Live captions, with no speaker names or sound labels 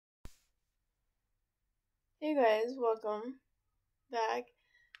Hey guys, welcome back.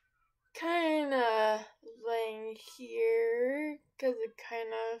 Kinda laying here because I'm kind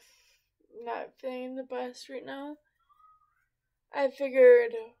of not feeling the best right now. I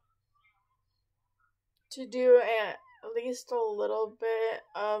figured to do at least a little bit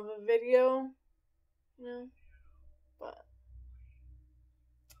of a video, but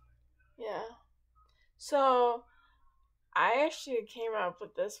yeah. So I actually came up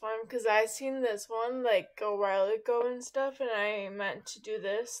with this one because I seen this one like a while ago and stuff, and I meant to do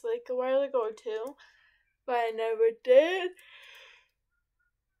this like a while ago too, but I never did.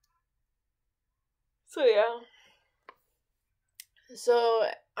 So yeah. So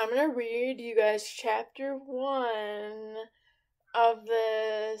I'm gonna read you guys chapter 1 of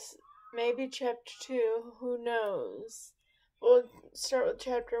this, maybe chapter 2, who knows. We'll start with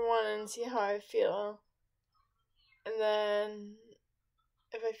chapter 1 and see how I feel. And then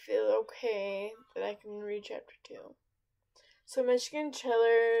if I feel okay, then I can read chapter 2. So Michigan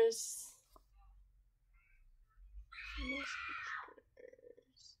Chillers. And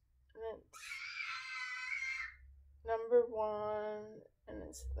it's number 1, and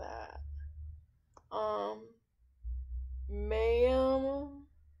it's that. Mayhem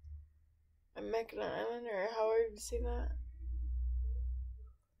and Mackinac Island, or however you say that.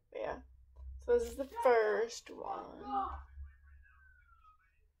 But yeah. So this is the first one.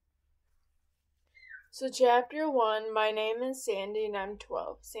 So chapter 1, my name is Sandy and I'm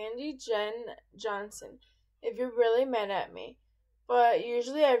 12. Sandy Jen Johnson, if you're really mad at me. But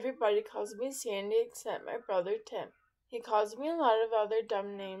usually everybody calls me Sandy except my brother Tim. He calls me a lot of other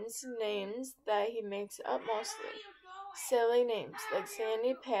dumb names that he makes up mostly. Silly names like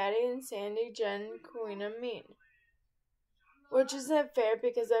Sandy Patty and Sandy Jen Karina Mean. Which isn't fair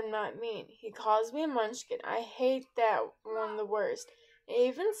because I'm not mean. He calls me a munchkin. I hate that one the worst. It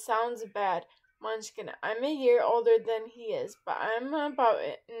even sounds bad. Munchkin. I'm a year older than he is, but I'm about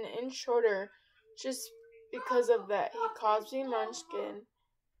an inch shorter just because of that. He calls me munchkin.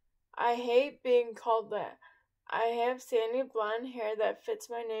 I hate being called that. I have sandy blonde hair that fits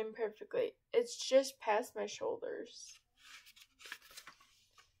my name perfectly. It's just past my shoulders.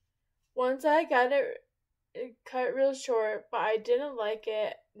 Once I got it cut real short, but I didn't like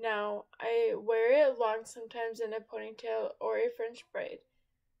it. Now I wear it long, sometimes in a ponytail or a French braid.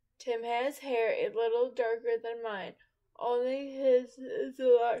 Tim has hair a little darker than mine, only his is a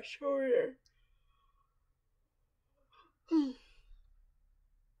lot shorter.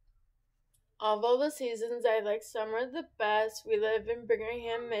 Of all the seasons, I like summer the best. We live in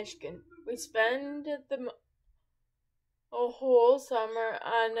Birmingham, Michigan. We spend a whole summer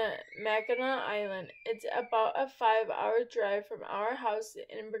on Mackinac Island. It's about a 5-hour drive from our house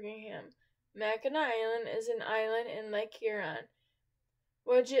in Birmingham. Mackinac Island is an island in Lake Huron,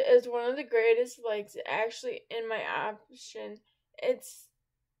 which is one of the greatest lakes actually in my option. It's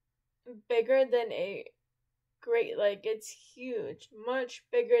bigger than a Great Lake. It's huge, much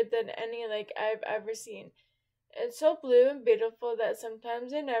bigger than any lake I've ever seen. It's so blue and beautiful that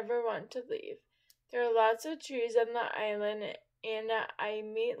sometimes I never want to leave. There are lots of trees on the island, and I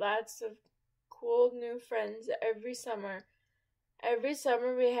meet lots of cool new friends every summer. Every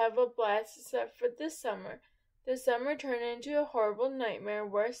summer we have a blast except for this summer. This summer turned into a horrible nightmare,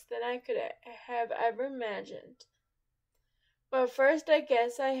 worse than I could have ever imagined. But first, I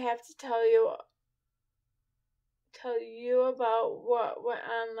guess I have to tell you about what went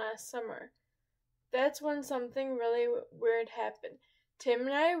on last summer. That's when something really weird happened. Tim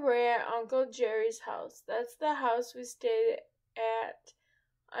and I were at Uncle Jerry's house. That's the house we stayed at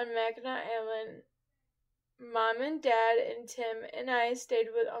on Mackinac Island. Mom and Dad and Tim and I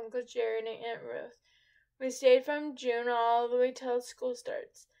stayed with Uncle Jerry and Aunt Ruth. We stayed from June all the way till school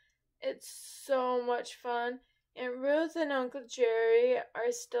starts. It's so much fun. Aunt Ruth and Uncle Jerry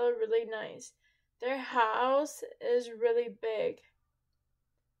are still really nice. Their house is really big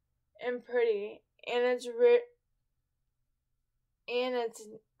and pretty, and it's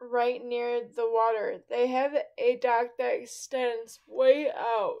right near the water. They have a dock that extends way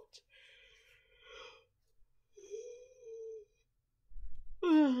out.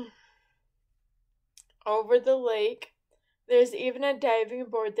 Over the lake. There's even a diving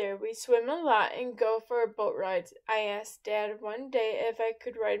board there. We swim a lot and go for boat rides. I asked Dad one day if I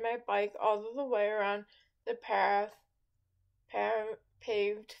could ride my bike all the way around the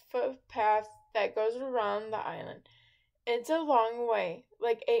paved footpath that goes around the island. It's a long way,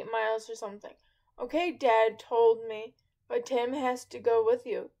 like 8 miles or something. Okay, Dad told me, but Tim has to go with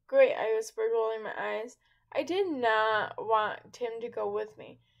you. Great, I whispered, rolling my eyes. I did not want Tim to go with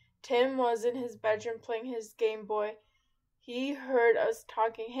me. Tim was in his bedroom playing his Game Boy. He heard us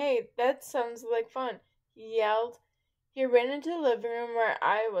talking. Hey, that sounds like fun. yelled. He ran into the living room where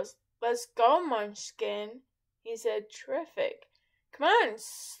I was. "Let's go, Munchkin," he said. "Terrific. Come on,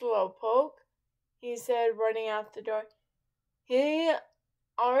 Slowpoke," he said, running out the door. He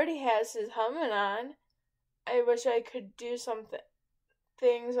already has his helmet on. I wish I could do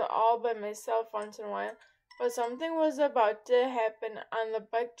things all by myself once in a while, but something was about to happen on the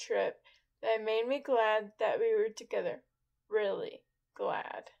bike trip that made me glad that we were together. Really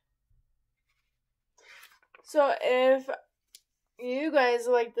glad. So if you guys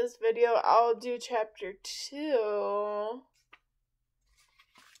like this video, I'll do chapter 2.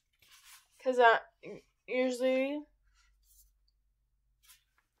 Because I usually...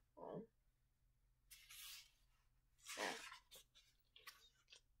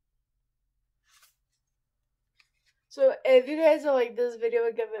 So if you guys like this video,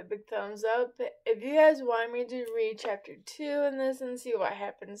 give it a big thumbs up. If you guys want me to read chapter 2 in this and see what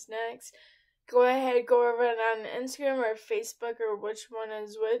happens next, go ahead, go over it on Instagram or Facebook or which one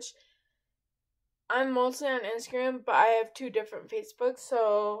is which. I'm mostly on Instagram, but I have 2 different Facebooks.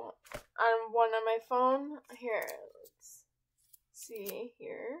 So on one on my phone, here, let's see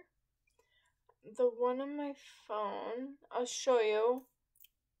here. The one on my phone, I'll show you.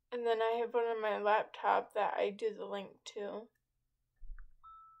 And then I have one on my laptop that I do the link to.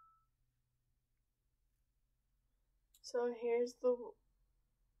 So here's the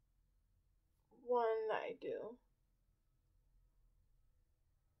one that I do.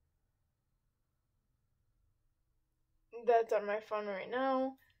 That's on my phone right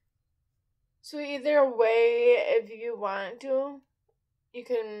now. So either way, if you want to, you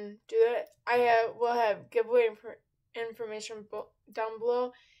can do it. Will have giveaway information down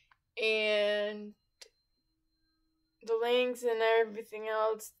below, and the links and everything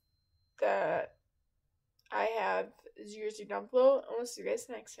else that I have is usually down below. And we'll see you guys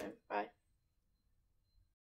next time. Bye.